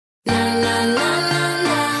Good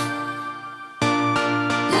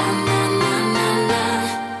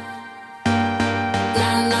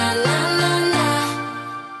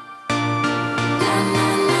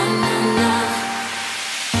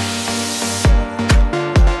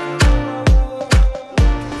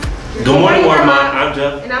morning, Mott. I'm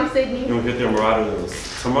Jeff. And I'm Sydney. And we're here at the Marauder News.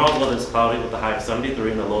 Tomorrow's weather is cloudy with a high of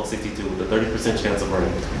 73 and a low of 62 with a 30% chance of rain.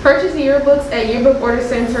 Purchase the yearbooks at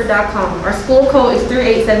yearbookordercenter.com. Our school code is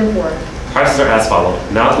 3874. Prices are as follows.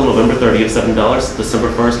 Now through November 30th, $7.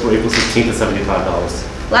 December 1st through April 16th is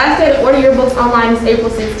 $75. Last day to order yearbooks online is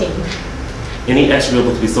April 16th. Any extra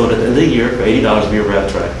yearbooks will be sold at the end of the year for $80 via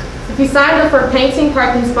RevTrack. If you signed up for painting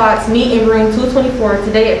parking spots, meet in room 224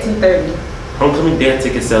 today at 2:30. Homecoming dance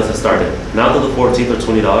ticket sales have started. Now through the 14th are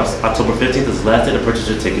 $20. October 15th is the last day to purchase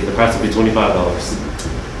your ticket. The price will be $25.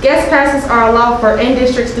 Guest passes are allowed for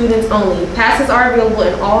in-district students only. Passes are available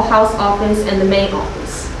in all house office and the main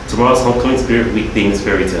office. Tomorrow's Homecoming Spirit Week theme is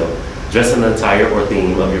fairy tale. Dress in the attire or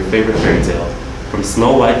theme of your favorite fairy tale. From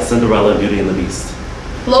Snow White, Cinderella, and Beauty and the Beast.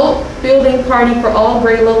 Float building party for all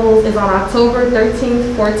grade levels is on October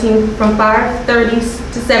 13th, 14th from 5:30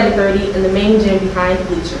 to 7:30 in the main gym behind the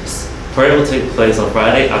bleachers. Parade will take place on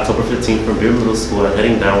Friday, October 15th from Beer Middle School and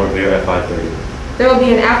heading downward Beer at 5:30. There will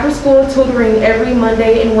be an after-school tutoring every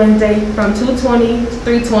Monday and Wednesday from 2:20 to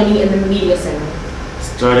 3:20 in the Media Center.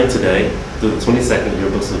 Starting today through the 22nd,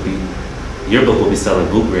 yearbook will be selling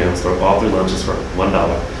bootgrams for all 3 lunches for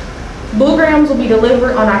 $1. Bootgrams will be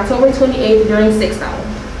delivered on October 28th during 6th hour.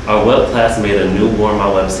 Our web class made a new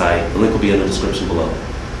Warm-Out website. The link will be in the description below.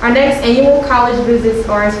 Our next annual college visits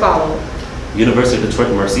are as follows. University of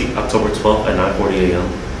Detroit Mercy, October 12th at 9:40 a.m.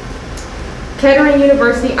 Kettering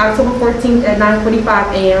University, October 14th at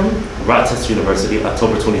 9:45 a.m. Rochester University,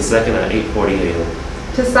 October 22nd at 8:40 a.m.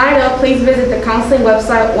 To sign up, please visit the counseling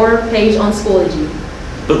website or page on Schoology.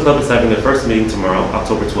 Book Club is having their first meeting tomorrow,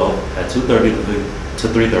 October 12th at 2:30 to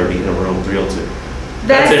 3:30 in room 302.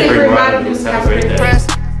 That's it for Marauder News. Have a great day. Press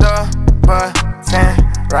the button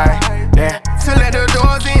right there to let the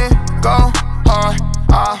doors in. Go hard.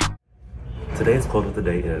 Today's quote of the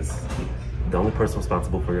day is, the only person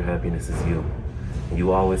responsible for your happiness is you. And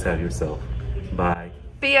you always have yourself. Bye.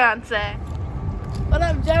 Beyonce. What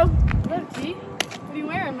up, Joe? What up, G? What are you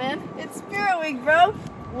wearing, man? It's Spirit Week, bro.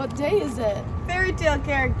 What day is it? Fairy tale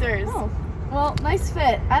characters. Oh, well, nice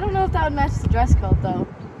fit. I don't know if that would match the dress code, though.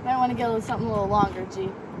 Might want to get something a little longer,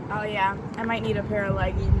 G. Oh, yeah. I might need a pair of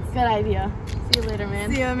leggings. Good idea. See you later,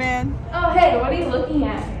 man. See ya, man. Oh, hey, what are you looking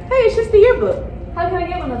at? Hey, it's just the yearbook. How can I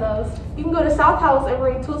get one of those? You can go to South House in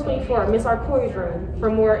room 224, Miss Arcori's room, for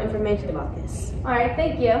more information about this. All right,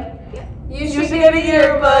 thank you. You should get a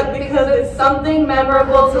yearbook because it's something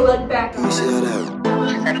memorable to look back on. Let me see that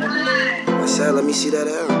arrow. I said, let me see that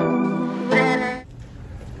arrow.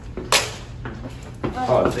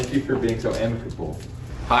 Oh, thank you for being so amicable.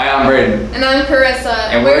 Hi, I'm Braden. And I'm Carissa.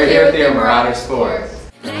 And we're here with the Marauder Sports.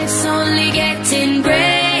 Life's only getting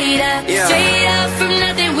greater. Yeah. Straight up from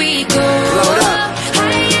nothing we go. Blow it up.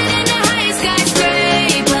 Higher than the highest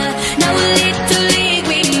skyscraper. No little league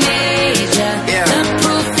we major. Yeah. The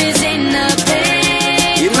proof is in the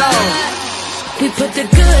paper. You know. We put the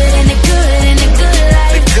good in the good in the good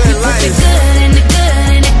life. The good we life. put the good in the good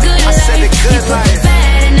in the good I life. said the good we put life. the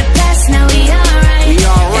bad in the past, now we alright. We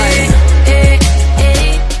alright.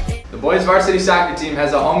 The boys varsity soccer team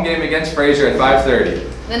has a home game against Fraser at 5:30.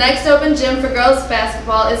 The next open gym for girls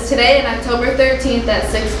basketball is today on October 13th at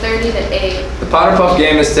 6:30 to 8. The Powder Puff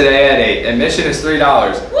game is today at 8. Admission is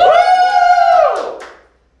 $3. Woo!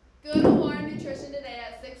 Go to Warren Nutrition today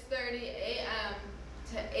at 6:30 a.m.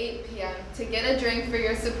 to 8 p.m. to get a drink for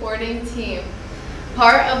your supporting team.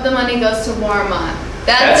 Part of the money goes to Mott.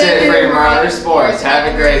 That's it for your Marauder Sports. Have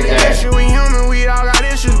a great day. We human, we all got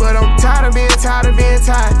issues, but I'm tired of being tired.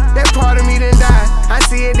 That part of me done died. I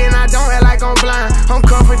see it, then I don't act like I'm blind. I'm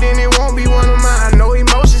confident it won't be one of mine. I know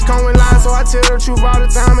emotions come with lies, so I tell the truth all the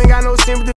time. Ain't got no sympathy.